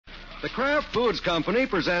The Kraft Foods Company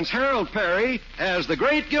presents Harold Perry as the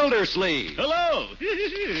Great Gildersleeve. Hello.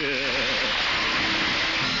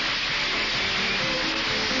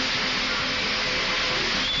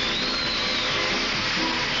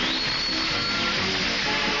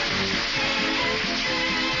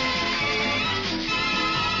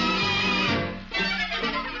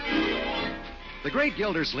 The Great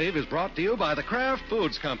Gildersleeve is brought to you by the Kraft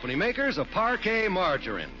Foods Company, makers of Parquet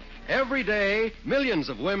margarine. Every day, millions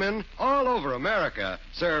of women all over America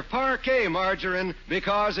serve Parquet margarine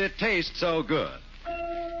because it tastes so good.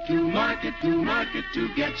 To market, to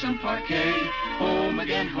get some Parquet. Home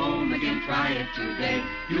again, try it today.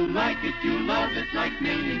 You like it, you love it, like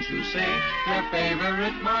millions who say their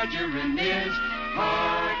favorite margarine is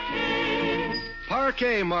Parquet.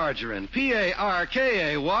 Parquet margarine,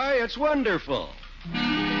 P-A-R-K-A-Y, it's wonderful.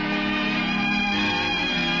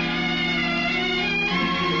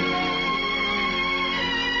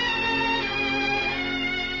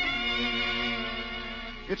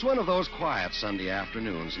 It's one of those quiet Sunday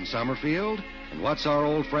afternoons in Summerfield. And what's our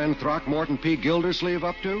old friend Throckmorton P. Gildersleeve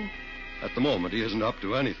up to? At the moment, he isn't up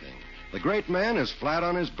to anything. The great man is flat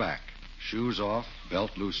on his back, shoes off,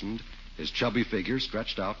 belt loosened, his chubby figure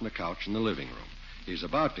stretched out on the couch in the living room. He's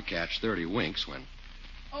about to catch 30 winks when...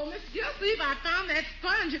 Oh, Mr. Gildersleeve, I found that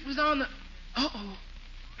sponge. It was on the... Uh-oh.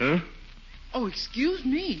 Huh? Oh, excuse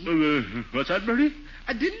me. What's that, Bertie?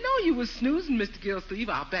 I didn't know you was snoozing, Mr. Gildersleeve.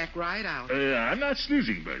 I'll back right out. I'm not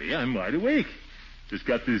snoozing, Bertie. I'm wide awake. Just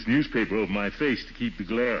got this newspaper over my face to keep the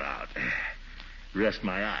glare out. Rest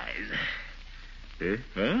my eyes.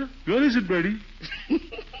 Huh? What is it, Bertie?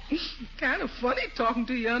 Kind of funny talking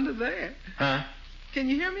to you under there. Huh? Can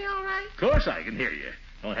you hear me all right? Of course I can hear you.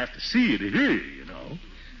 I don't have to see you to hear you, you know.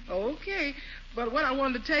 Okay. But what I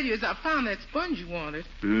wanted to tell you is I found that sponge you wanted.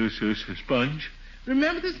 Sponge?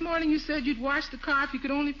 Remember this morning you said you'd wash the car if you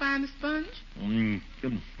could only find the sponge?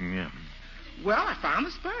 Yeah. Well, I found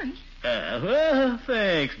the sponge. Well,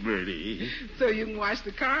 thanks, Bertie. So you can wash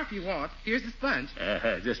the car if you want. Here's the sponge.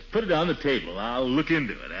 Just put it on the table. I'll look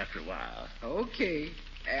into it after a while. Okay,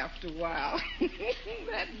 after a while.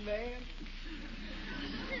 That man.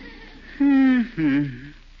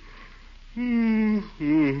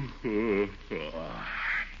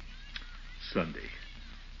 Sunday.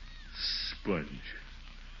 Sponge.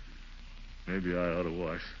 Maybe I ought to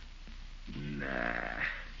wash. Nah.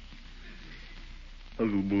 I'll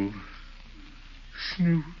go move.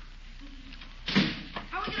 Snoo.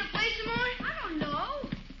 Are we going to play some more? I don't know.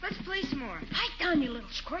 Let's play some more. Pipe down, you little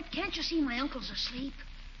squirt. Can't you see my uncle's asleep?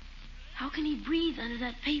 How can he breathe under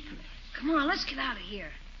that paper? Come on, let's get out of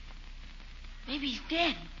here. Maybe he's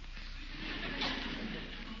dead.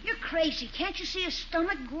 You're crazy. Can't you see his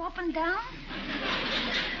stomach go up and down?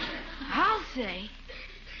 I'll say.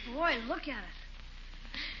 Boy, look at it.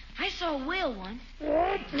 I saw a whale once.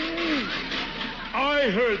 I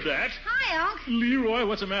heard that. Hi, Unc. Leroy,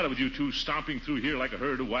 what's the matter with you two stomping through here like a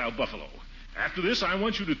herd of wild buffalo? After this, I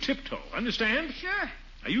want you to tiptoe. Understand? Sure.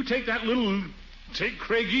 Now, you take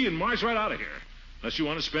Craigie and march right out of here. Unless you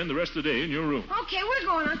want to spend the rest of the day in your room. Okay, we're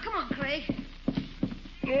going on. Come on, Craig.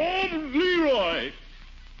 Oh, Leroy!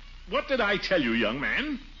 What did I tell you, young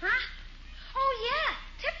man? Huh? Oh, yeah.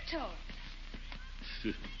 Tiptoe.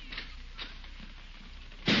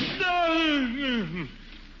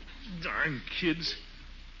 Darn kids.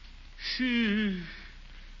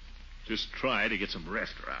 Just try to get some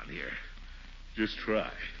rest around here. Just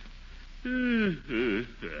try. Unky,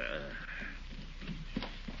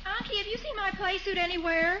 have you seen my play suit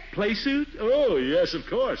anywhere? Play suit? Oh, yes, of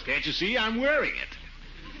course. Can't you see? I'm wearing it.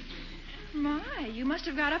 My, you must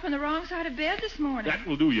have got up on the wrong side of bed this morning. That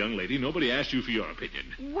will do, young lady. Nobody asked you for your opinion.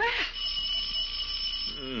 Well...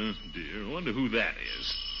 Oh, dear. I wonder who that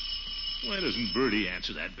is. Why doesn't Bertie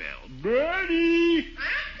answer that bell? Bertie!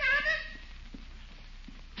 I'm coming.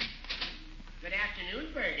 Good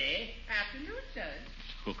afternoon, Bertie. Afternoon, son.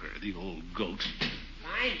 Hooker, the old goat.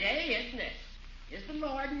 Fine day, isn't it? Is the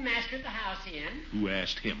Lord and Master of the house in? Who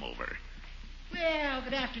asked him over? Well,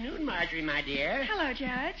 good afternoon, Marjorie, my dear. Hello,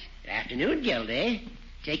 Judge. Good afternoon, Gildy.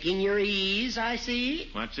 Taking your ease, I see.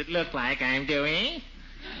 What's it look like I'm doing?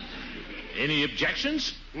 Any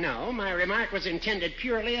objections? No, my remark was intended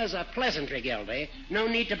purely as a pleasantry, Gildy. No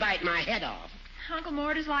need to bite my head off. Uncle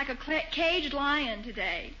Mort is like a caged lion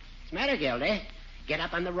today. What's the matter, Gildy? Get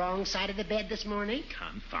up on the wrong side of the bed this morning?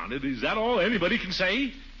 Confound it. Is that all anybody can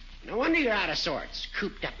say? No wonder you're out of sorts,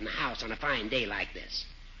 cooped up in the house on a fine day like this.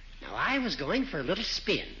 Now, I was going for a little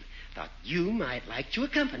spin. Thought you might like to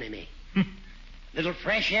accompany me. Little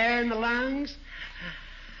fresh air in the lungs.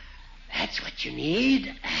 That's what you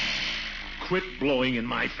need. Quit blowing in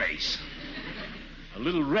my face. Now,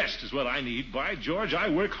 little rest is what I need. By George, I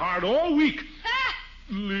work hard all week. Ah!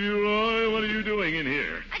 Leroy, what are you doing in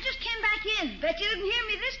here? I just came back in. Bet you didn't hear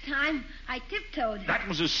me this time. I tiptoed. That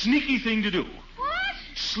was a sneaky thing to do. What?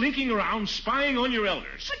 Slinking around, spying on your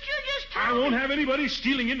elders. But you just I told me. won't have anybody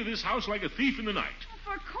stealing into this house like a thief in the night.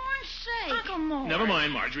 For corn's sake. Uncle Mort. Never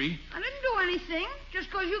mind, Marjorie. I didn't do anything. Just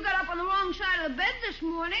because you got up on the wrong side of the bed this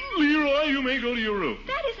morning. Leroy, you may go to your room.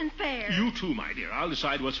 That isn't fair. You too, my dear. I'll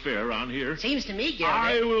decide what's fair around here. Seems to me, Gildy.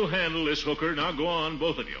 I will handle this, Hooker. Now go on,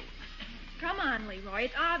 both of you. Come on, Leroy.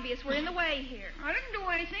 It's obvious we're in the way here. I didn't do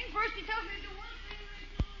anything. First he tells me to do one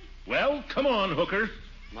thing. Well, come on, Hooker.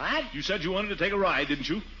 What? You said you wanted to take a ride, didn't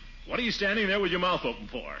you? What are you standing there with your mouth open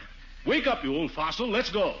for? Wake up, you old fossil. Let's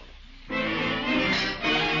go.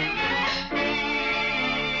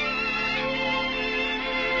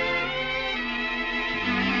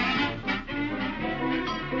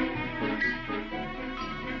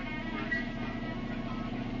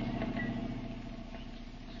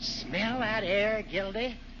 Smell that air,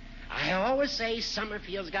 Gildy? I always say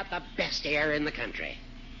Summerfield's got the best air in the country.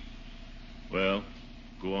 Well,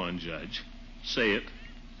 go on, Judge. Say it.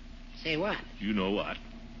 Say what? You know what.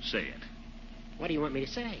 Say it. What do you want me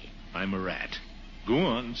to say? I'm a rat. Go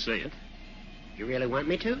on, say it. You really want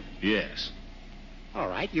me to? Yes. All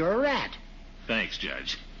right, you're a rat. Thanks,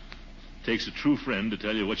 Judge. Takes a true friend to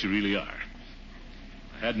tell you what you really are.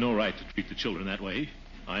 I had no right to treat the children that way.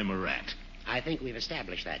 I'm a rat. I think we've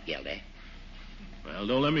established that, Gildy. Well,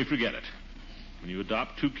 don't let me forget it. When you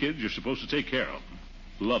adopt two kids, you're supposed to take care of them.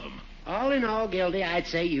 Love them. All in all, Gildy, I'd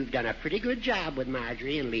say you've done a pretty good job with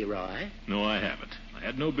Marjorie and Leroy. No, I haven't. I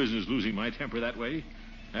had no business losing my temper that way.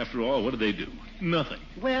 After all, what did they do? Nothing.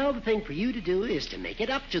 Well, the thing for you to do is to make it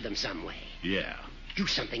up to them some way. Yeah. Do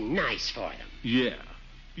something nice for them.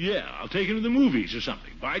 Yeah, I'll take them to the movies or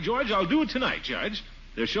something. By George, I'll do it tonight, Judge.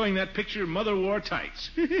 They're showing that picture, Mother Wore Tights.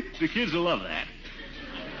 The kids will love that.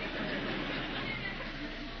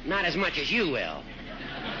 Not as much as you will.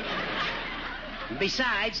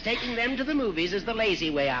 Besides, taking them to the movies is the lazy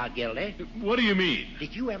way out, Gildy. What do you mean?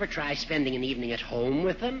 Did you ever try spending an evening at home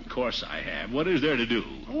with them? Of course I have. What is there to do?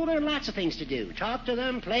 Oh, there are lots of things to do. Talk to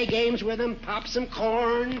them, play games with them, pop some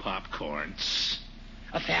corn. Popcorn.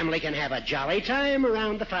 A family can have a jolly time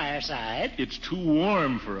around the fireside. It's too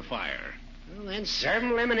warm for a fire. Well, then serve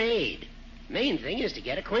them lemonade. Main thing is to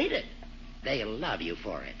get acquainted. They'll love you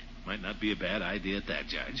for it. Might not be a bad idea at that,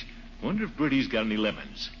 Judge. Wonder if Bertie's got any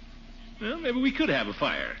lemons. Well, maybe we could have a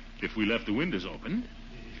fire if we left the windows open.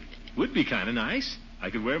 Would be kind of nice.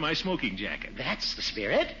 I could wear my smoking jacket. That's the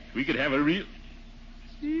spirit. We could have a real...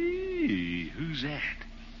 Hey, who's that?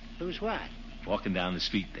 Who's what? Walking down the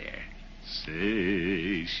street there.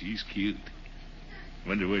 Say, she's cute.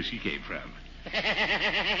 Wonder where she came from.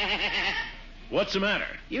 What's the matter?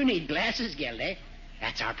 You need glasses, Gildy.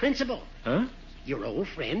 That's our principal. Huh? Your old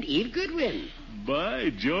friend, Eve Goodwin.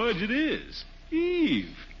 By George, it is.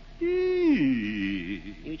 Eve.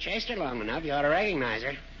 Eve. You chased her long enough, you ought to recognize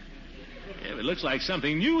her. Yeah, it looks like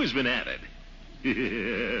something new has been added.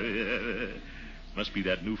 Must be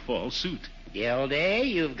that new fall suit. Gildy,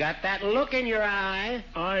 you've got that look in your eye.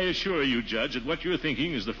 I assure you, Judge, that what you're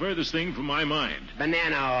thinking is the furthest thing from my mind.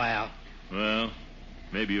 Banana oil. Well,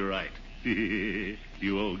 maybe you're right.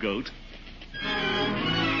 You old goat.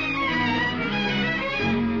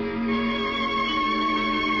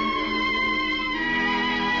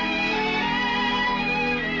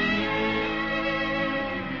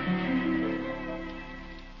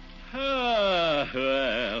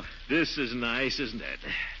 Well, this is nice, isn't it?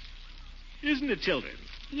 Isn't it, children?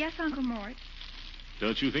 Yes, Uncle Mort.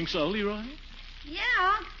 Don't you think so, Leroy?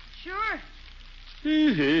 Yeah, sure.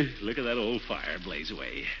 Look at that old fire blaze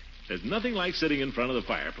away. There's nothing like sitting in front of the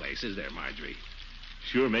fireplace, is there, Marjorie?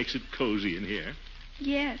 Sure makes it cozy in here.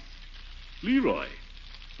 Yes. Leroy,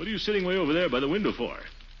 what are you sitting way over there by the window for?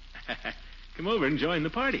 Come over and join the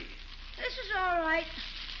party. This is all right.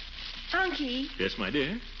 Unky, Yes, my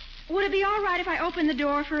dear? would it be all right if I opened the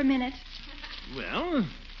door for a minute? Well,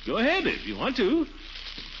 go ahead if you want to.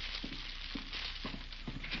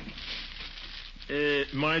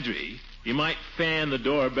 Marjorie, you might fan the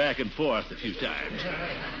door back and forth a few times.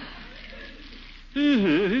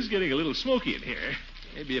 It is getting a little smoky in here.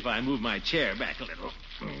 Maybe if I move my chair back a little.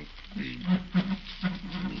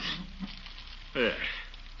 There.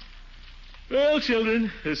 Well,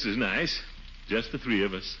 children, this is nice. Just the three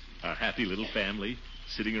of us, our happy little family,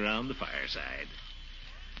 sitting around the fireside.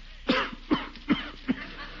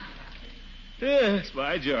 Yes,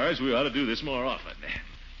 by George, we ought to do this more often.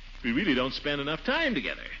 We really don't spend enough time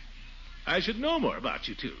together. I should know more about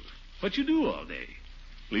you two. What you do all day.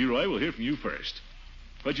 Leroy, we'll hear from you first.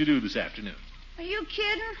 What you do this afternoon? Are you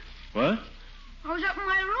kidding? What? I was up in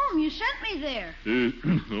my room. You sent me there.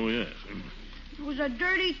 Oh, yes. It was a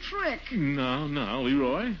dirty trick. Now,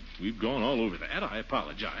 Leroy. We've gone all over that. I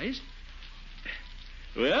apologize.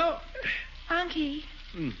 Well... Unky.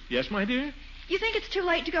 Yes, my dear? You think it's too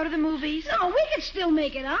late to go to the movies? No, we can still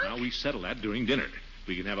make it, Unc. Now, we settle that during dinner.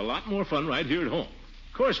 We can have a lot more fun right here at home.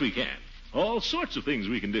 Of course we can. All sorts of things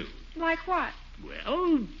we can do. Like what?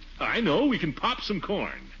 Well, I know. We can pop some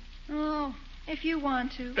corn. Oh, if you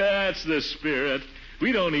want to. That's the spirit.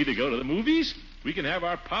 We don't need to go to the movies. We can have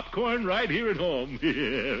our popcorn right here at home.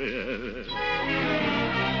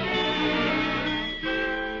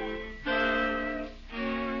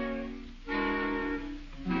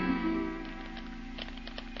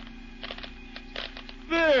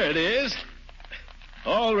 There it is.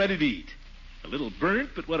 All ready to eat. A little burnt,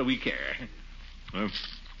 but what do we care? Yeah,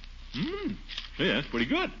 it's pretty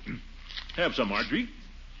good. Have some, Marjorie.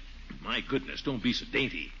 My goodness, don't be so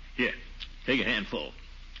dainty. Here, take a handful.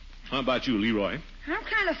 How about you, Leroy? I'm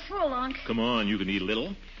kind of full, Unc. Come on, you can eat a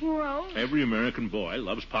little. Well, Every American boy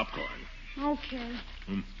loves popcorn. okay.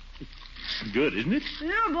 Good, isn't it?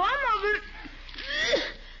 Yeah, but I'm of it.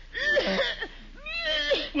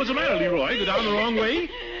 What's the matter, Leroy? Go down the wrong way?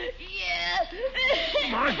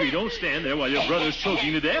 Yeah. Marjorie, don't stand there while your brother's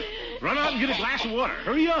choking to death. Run out and get a glass of water.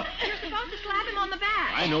 Hurry up. You're supposed to slap him on the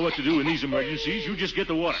back. I know what to do in these emergencies. You just get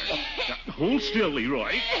the water. Now, hold still,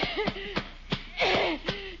 Leroy.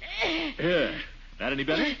 Yeah. That any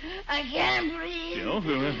better? I can't breathe. You know,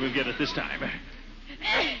 we'll get it this time.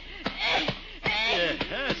 Yeah,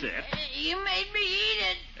 that's it. You made me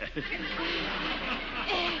eat it.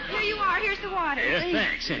 Here you are. Here's the water. Yeah,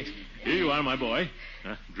 thanks. Here you are, my boy.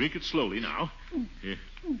 Drink it slowly now. Here.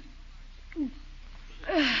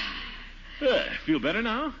 Feel better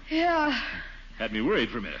now? Yeah. Had me worried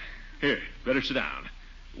for a minute. Here, better sit down.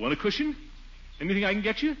 Want a cushion? Anything I can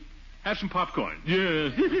get you? Have some popcorn. Yeah.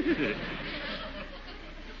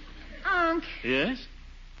 Unc, Yes?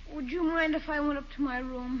 would you mind if I went up to my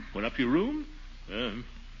room? Went up your room?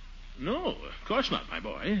 No, of course not, my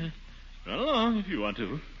boy. Run along if you want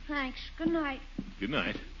to. Thanks. Good night. Good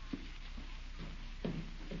night.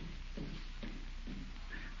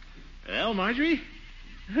 Well, Marjorie?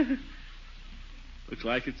 Looks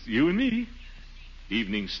like it's you and me.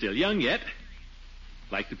 Evening's still young yet.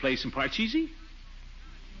 Like to play some parcheesi?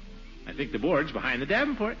 I think the board's behind the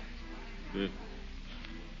Davenport.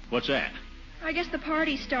 What's that? I guess the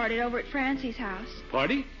party started over at Francie's house.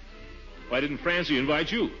 Party? Why didn't Francie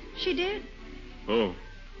invite you? She did. Oh.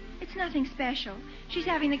 It's nothing special. She's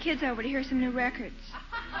having the kids over to hear some new records.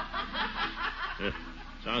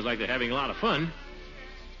 Sounds like they're having a lot of fun.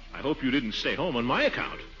 I hope you didn't stay home on my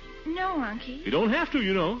account. No, Unky. You don't have to,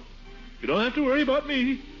 you know. You don't have to worry about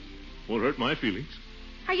me. Won't hurt my feelings.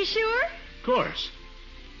 Are you sure? Of course.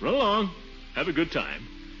 Run along. Have a good time.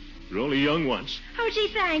 You're only young once. Oh, gee,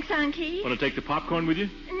 thanks, Unky. Want to take the popcorn with you?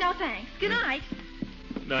 No, thanks. Good night.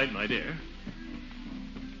 Good night, my dear.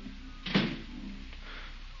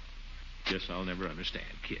 Guess I'll never understand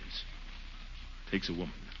kids. Takes a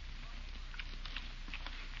woman.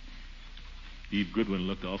 Eve Goodwin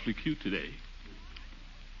looked awfully cute today.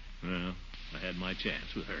 Well, I had my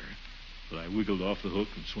chance with her, but I wiggled off the hook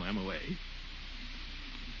and swam away.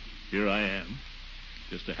 Here I am,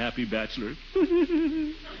 just a happy bachelor.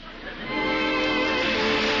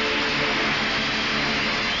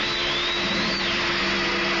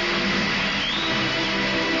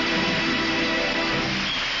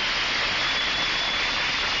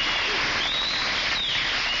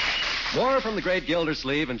 More from the great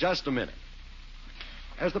Gildersleeve in just a minute.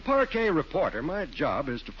 As the Parquet reporter, my job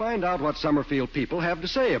is to find out what Summerfield people have to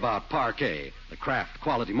say about Parquet, the Kraft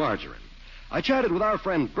quality margarine. I chatted with our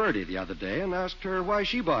friend Bertie the other day and asked her why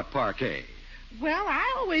she bought Parquet. Well,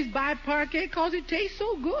 I always buy Parquet because it tastes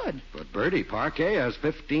so good. But, Bertie, Parquet has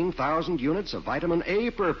 15,000 units of vitamin A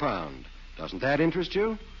per pound. Doesn't that interest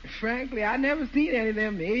you? Frankly, I never seen any of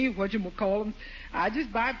them whatchamacallums. I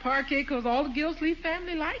just buy Parquet because all the Gildersleeve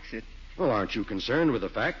family likes it. Well, aren't you concerned with the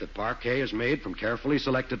fact that Parquet is made from carefully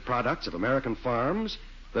selected products of American farms,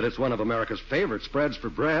 that it's one of America's favorite spreads for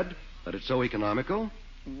bread, that it's so economical?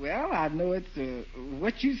 Well, I know it's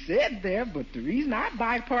what you said there, but the reason I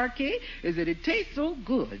buy Parquet is that it tastes so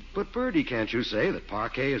good. But, Bertie, can't you say that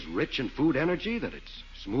Parquet is rich in food energy, that it's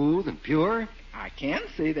smooth and pure? I can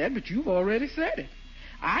say that, but you've already said it.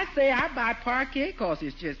 I say I buy Parquet because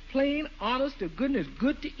it's just plain, honest to goodness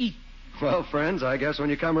good to eat. Well, friends, I guess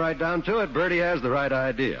when you come right down to it, Bertie has the right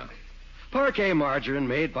idea. Parquet margarine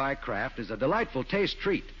made by Kraft is a delightful taste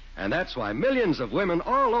treat, and that's why millions of women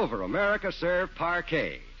all over America serve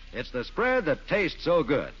Parquet. It's the spread that tastes so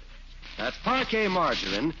good. That's Parquet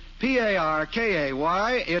Margarine,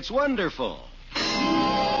 Parkay. It's wonderful.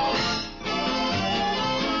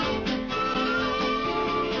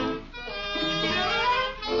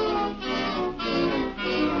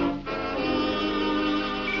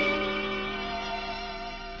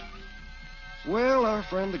 Well, our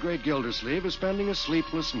friend the great Gildersleeve is spending a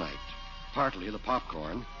sleepless night. Partly the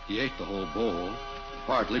popcorn. He ate the whole bowl.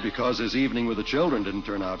 Partly because his evening with the children didn't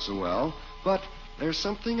turn out so well. But there's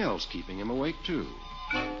something else keeping him awake, too.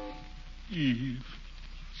 Eve.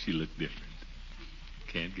 She looked different.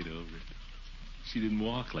 Can't get over it. She didn't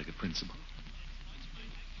walk like a principal.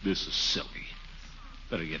 This is silly.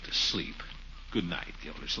 Better get to sleep. Good night,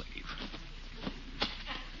 Gildersleeve.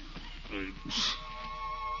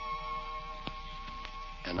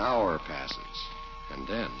 An hour passes, and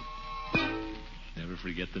then... Never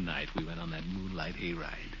forget the night we went on that moonlight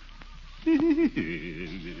hayride.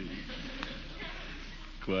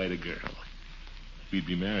 Quite a girl. We'd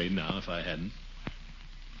be married now if I hadn't.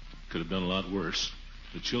 Could have done a lot worse.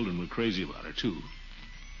 The children were crazy about her, too.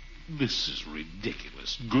 This is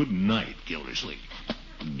ridiculous. Good night, Gildersleeve.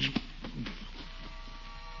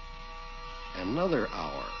 Another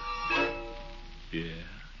hour. Yeah.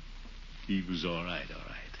 Eve was all right.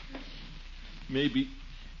 Maybe...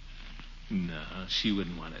 No, she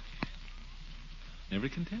wouldn't want it. Never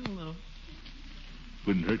can tell, though.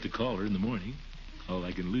 Wouldn't hurt to call her in the morning. All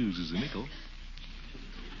I can lose is a nickel.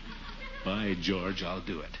 By George, I'll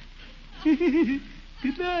do it.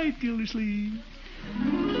 Good night, Gildersleeve.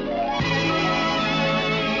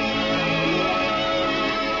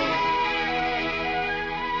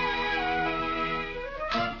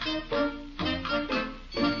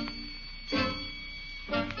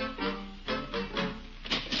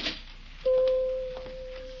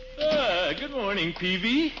 Good morning,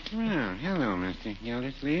 Peavy. Well, hello, Mr.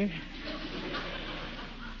 Gildersleeve.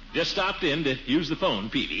 Just stopped in to use the phone,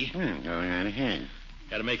 Peavy. Well, go right ahead.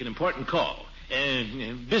 Got to make an important call.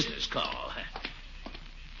 Business call.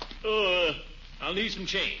 I'll need some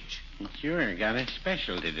change. Sure, got a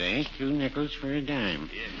special today. 2 nickels for a dime.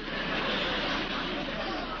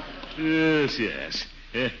 Yes.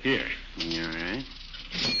 Here. All right.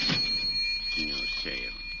 No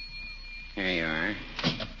sale. There you are.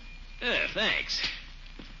 Thanks.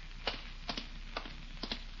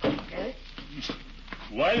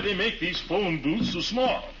 Why do they make these phone booths so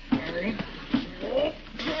small?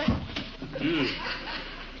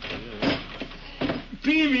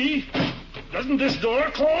 Peavy, doesn't this door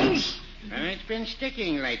close? Well, it's been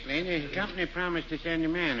sticking lately. The company promised to send a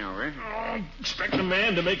man over. Expect a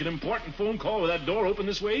man to make an important phone call with that door open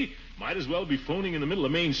this way? Might as well be phoning in the middle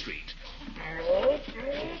of Main Street.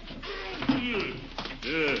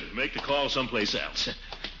 Make the call someplace else.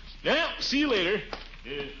 Now, see you later.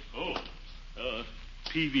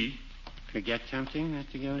 PV. Forget something,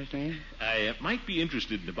 Mr. Gildersleeve? I might be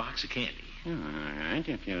interested in a box of candy. Oh, all right,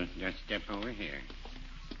 if you'll just step over here.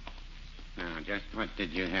 Now, just what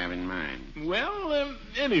did you have in mind? Well,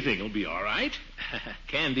 anything will be all right.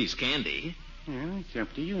 Candy's candy. Well, it's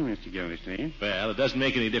up to you, Mr. Gildersleeve. Well, it doesn't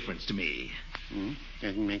make any difference to me.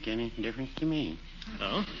 Doesn't make any difference to me.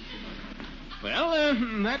 Oh? Well,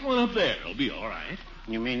 that one up there will be all right.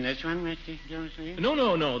 You mean this one, Mr. Gildersleeve?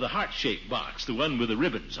 No, the heart-shaped box, the one with the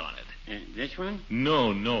ribbons on it. This one?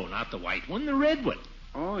 No, not the white one, the red one.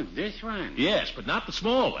 Oh, this one? Yes, but not the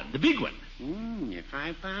small one, the big one. Your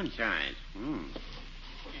 5-pound size.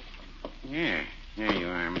 Yeah, there you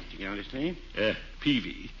are, Mr. Gildersleeve.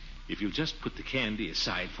 Peavy, if you'll just put the candy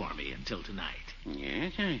aside for me until tonight.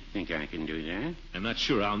 Yes, I think I can do that. I'm not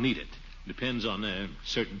sure I'll need it. Depends on a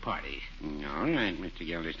certain party. All right, Mr.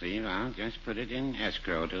 Gildersleeve. I'll just put it in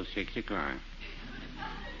escrow till 6 o'clock.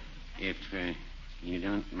 If you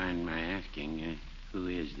don't mind my asking, who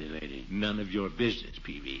is the lady? None of your business,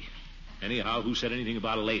 Peavy. Anyhow, who said anything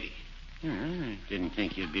about a lady? Well, I didn't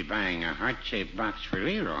think you'd be buying a heart-shaped box for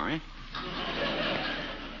Leroy.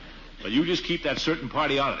 Well, you just keep that certain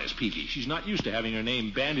party out of this, Peavy. She's not used to having her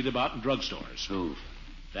name bandied about in drugstores. Who?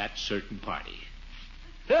 That certain party.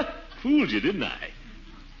 Fooled you, didn't I?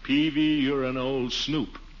 Peavy, you're an old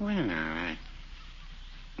snoop. Well, now,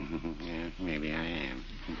 yeah, maybe I am.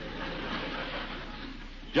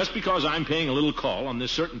 Just because I'm paying a little call on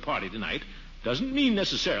this certain party tonight doesn't mean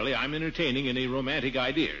necessarily I'm entertaining any romantic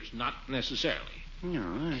ideas. Not necessarily. No,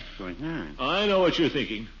 I suppose not. I know what you're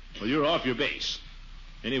thinking. Well, you're off your base.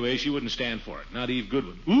 Anyway, she wouldn't stand for it. Not Eve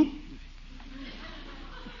Goodwin. Oop!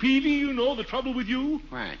 Peavy, you know the trouble with you?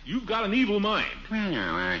 What? You've got an evil mind. Well, no,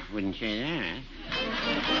 I wouldn't say that.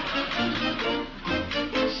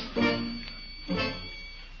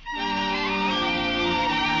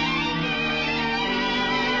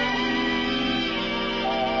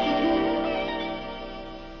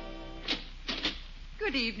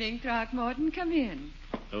 Good evening, Throckmorton. Come in.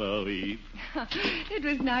 Hello, Eve. It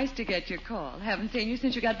was nice to get your call. Haven't seen you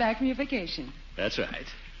since you got back from your vacation. That's right.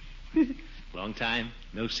 Long time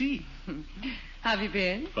no see. How have you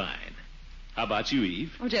been? Fine. How about you,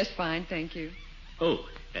 Eve? Oh, just fine, thank you. Oh,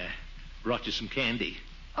 brought you some candy.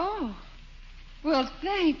 Oh, well,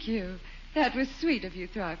 thank you. That was sweet of you,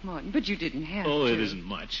 Throckmorton, but you didn't have to. Oh, it isn't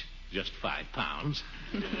much. Just 5 pounds.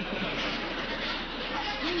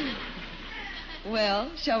 Well,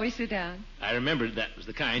 shall we sit down? I remembered that was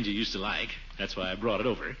the kind you used to like. That's why I brought it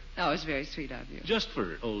over. Oh, it's very sweet of you. Just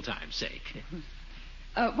for old time's sake.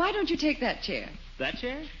 Why don't you take that chair? That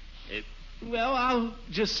chair? Well, I'll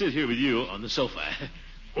just sit here with you on the sofa.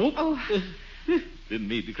 Oh. Didn't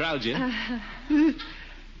mean to crowd you.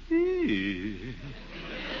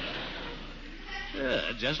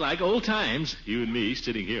 Just like old times, you and me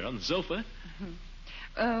sitting here on the sofa.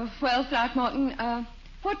 Well, Throckmorton,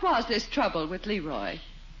 what was this trouble with Leroy?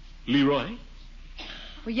 Leroy?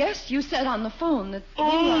 Well, yes, you said on the phone that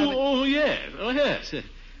yes.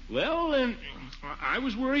 Well, I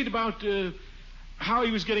was worried about how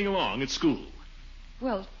he was getting along at school.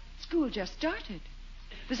 Well, school just started.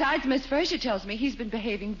 Besides, Miss Fraser tells me he's been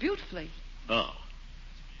behaving beautifully. Oh.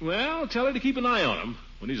 Well, tell her to keep an eye on him.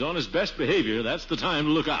 When he's on his best behavior, that's the time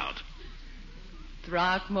to look out.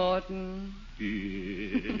 Throckmorton.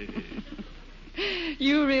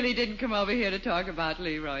 You really didn't come over here to talk about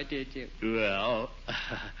Leroy, did you? Well,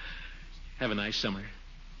 have a nice summer.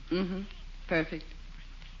 Mm-hmm. Perfect.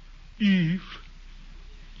 Eve.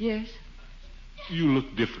 Yes? You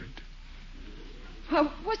look different. Well,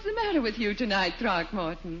 what's the matter with you tonight,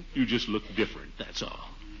 Throckmorton? You just look different, that's all.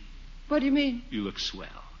 What do you mean? You look swell.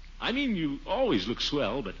 I mean, you always look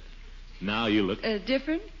swell, but now you look...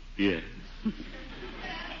 different? Yes.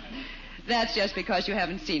 That's just because you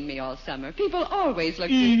haven't seen me all summer. People always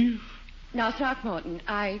look... Eve. Now, Throckmorton,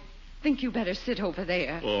 I think you better sit over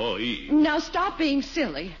there. Oh, Eve. Now, stop being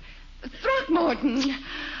silly. Throckmorton!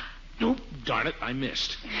 Nope, darn it, I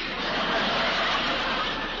missed.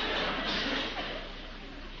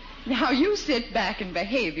 Now, you sit back and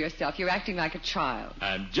behave yourself. You're acting like a child.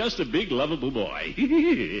 I'm just a big, lovable boy.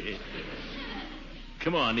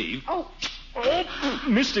 Come on, Eve. Oh,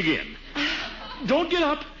 missed again. Don't get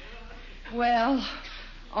up. well,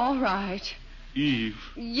 all right. Eve.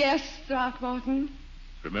 Yes, Throckmorton?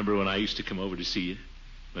 Remember when I used to come over to see you?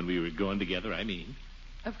 When we were going together, I mean.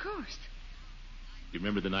 Of course. You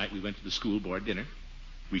remember the night we went to the school board dinner?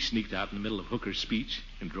 We sneaked out in the middle of Hooker's speech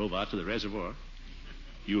and drove out to the reservoir.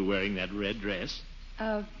 You were wearing that red dress.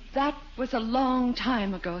 That was a long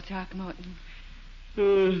time ago, Throckmorton.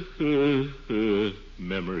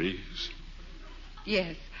 Memories.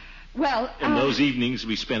 Yes. Well, And those evenings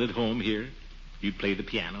we spent at home here, you'd play the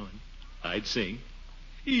piano and I'd sing.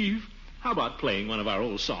 Eve, how about playing one of our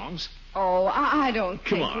old songs? Oh, I don't think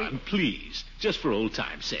Come on, please. Just for old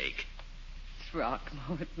time's sake.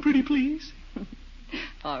 Throckmorton. Pretty please.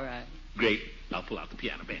 All right. Great. I'll pull out the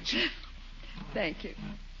piano bench. Thank you.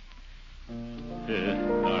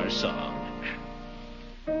 Our song.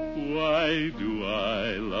 Why do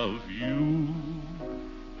I love you?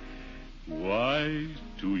 Why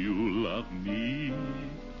do you love me?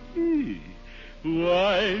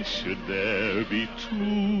 Why should there be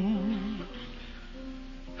two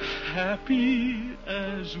happy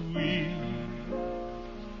as we?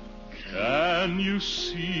 Can you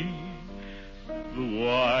see the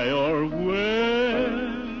why or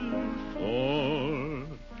wherefore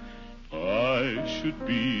I should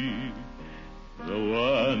be the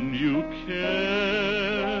one you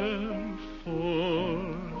care for?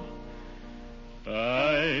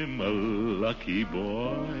 I'm a lucky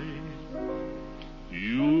boy.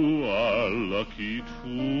 You are lucky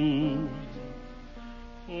too.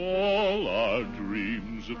 All our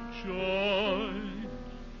dreams of joy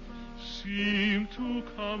seem to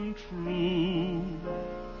come true.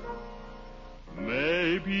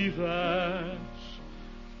 Maybe that's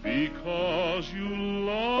because you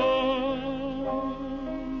love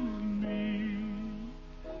me.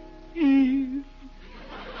 Eve.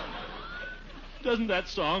 Doesn't that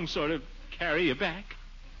song sort of carry you back?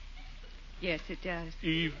 Yes, it does.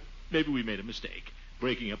 Eve, maybe we made a mistake,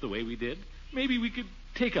 breaking up the way we did. Maybe we could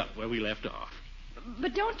take up where we left off.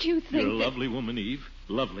 But don't you think You're a lovely woman, Eve.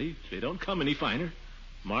 Lovely. They don't come any finer.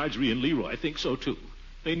 Marjorie and Leroy think so, too.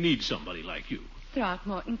 They need somebody like you.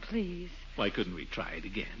 Throckmorton, please. Why couldn't we try it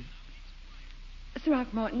again?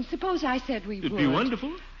 Throckmorton, suppose I said we It'd would. be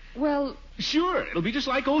wonderful. Well... Sure. It'll be just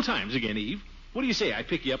like old times again, Eve. What do you say I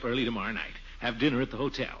pick you up early tomorrow night, have dinner at the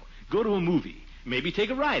hotel, go to a movie, maybe take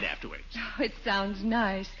a ride afterwards? Oh, it sounds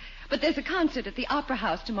nice. But there's a concert at the Opera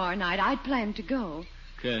House tomorrow night. I'd planned to go.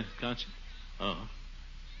 Concert? Oh.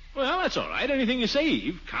 Well, that's all right. Anything you say,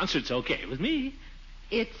 Eve. Concert's okay with me.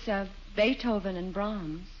 It's Beethoven and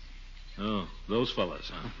Brahms. Oh, those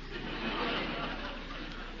fellas, huh?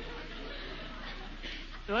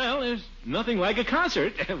 Well, there's nothing like a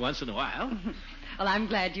concert once in a while. Well, I'm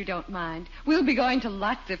glad you don't mind. We'll be going to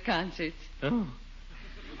lots of concerts. Oh.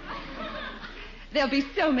 There'll be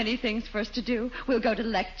so many things for us to do. We'll go to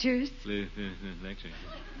lectures. Lectures.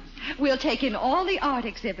 We'll take in all the art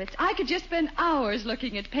exhibits. I could just spend hours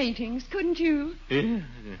looking at paintings, couldn't you? Yeah.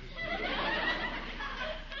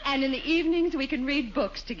 And in the evenings, we can read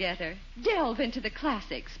books together. Delve into the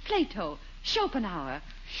classics. Plato, Schopenhauer.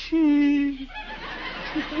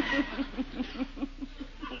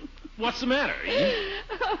 What's the matter, Eve?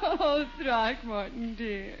 Oh, Throckmorton,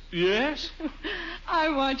 dear. Yes? I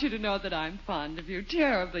want you to know that I'm fond of you,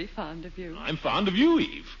 terribly fond of you. I'm fond of you,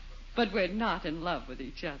 Eve. But we're not in love with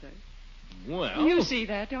each other. Well... You see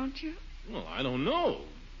that, don't you? Well, I don't know.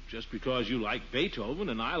 Just because you like Beethoven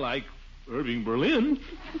and I like Irving Berlin.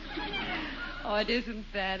 Oh, it isn't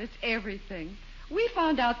that. It's everything. We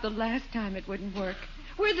found out the last time it wouldn't work.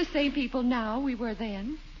 We're the same people now we were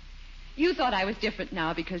then. You thought I was different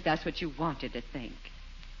now because that's what you wanted to think.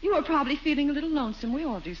 You were probably feeling a little lonesome. We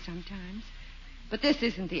all do sometimes. But this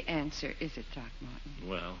isn't the answer, is it, Throckmorton?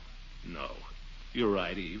 Well, no. You're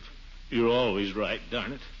right, Eve. You're always right,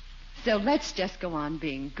 darn it. So let's just go on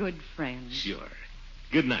being good friends. Sure.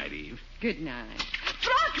 Good night, Eve. Good night.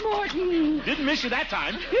 Throckmorton! Didn't miss you that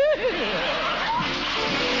time.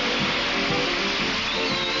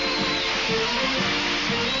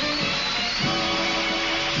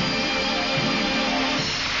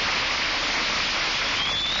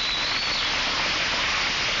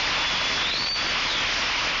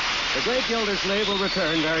 The great Gildersleeve will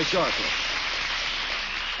return very shortly.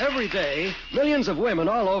 Every day, millions of women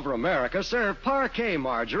all over America serve Parquet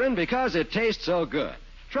margarine because it tastes so good.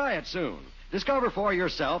 Try it soon. Discover for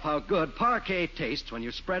yourself how good Parquet tastes when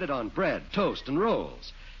you spread it on bread, toast, and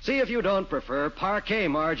rolls. See if you don't prefer Parquet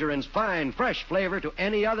margarine's fine, fresh flavor to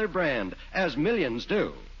any other brand, as millions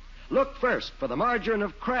do. Look first for the margarine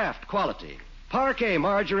of Kraft quality. Parquet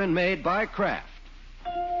margarine made by Kraft.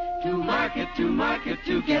 To market,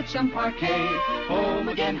 to get some Parquet. Home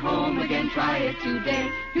again, try it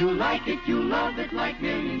today. You like it, you love it, like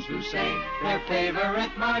millions who say their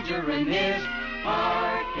favorite margarine is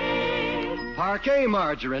Parquet. Parquet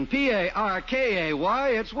margarine,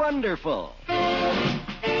 Parkay, it's wonderful.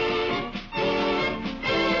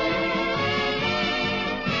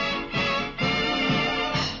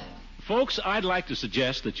 Folks, I'd like to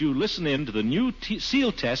suggest that you listen in to the new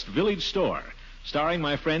Seal Test Village Store, starring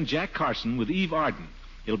my friend Jack Carson with Eve Arden.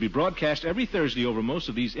 It'll be broadcast every Thursday over most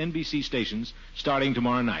of these NBC stations starting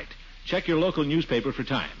tomorrow night. Check your local newspaper for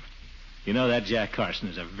time. You know that Jack Carson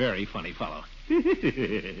is a very funny fellow.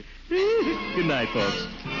 Good night, folks.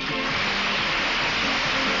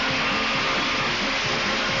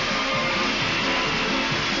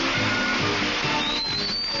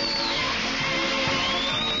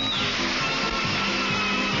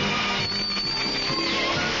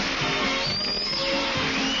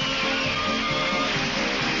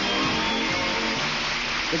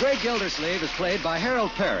 The Great Gildersleeve is played by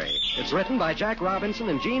Harold Perry. It's written by Jack Robinson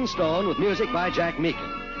and Gene Stone with music by Jack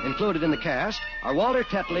Meakin. Included in the cast are Walter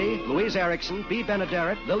Tetley, Louise Erickson, B.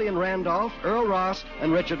 Benaderet, Lillian Randolph, Earl Ross,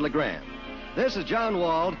 and Richard LeGrand. This is John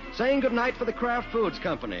Wald saying goodnight for the Kraft Foods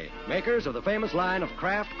Company, makers of the famous line of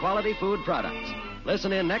Kraft quality food products.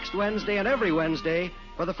 Listen in next Wednesday and every Wednesday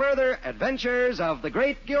for the further adventures of the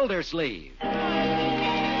Great Gildersleeve.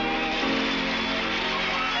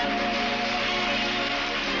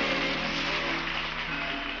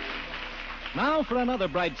 Now for another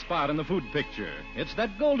bright spot in the food picture. It's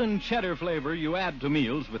that golden cheddar flavor you add to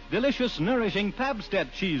meals with delicious, nourishing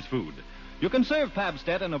Pabstet cheese food. You can serve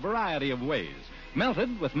Pabstet in a variety of ways.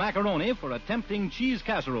 Melted with macaroni for a tempting cheese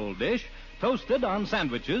casserole dish, toasted on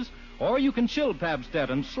sandwiches, or you can chill Pabstet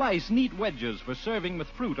and slice neat wedges for serving with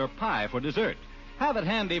fruit or pie for dessert. Have it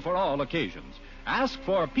handy for all occasions. Ask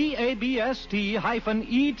for Pabst-ETT,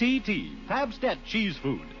 Pabstet cheese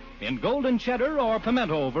food, in golden cheddar or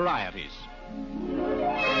pimento varieties.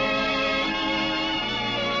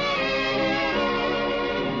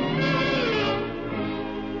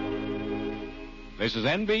 This is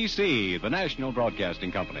NBC, the national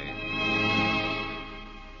broadcasting company.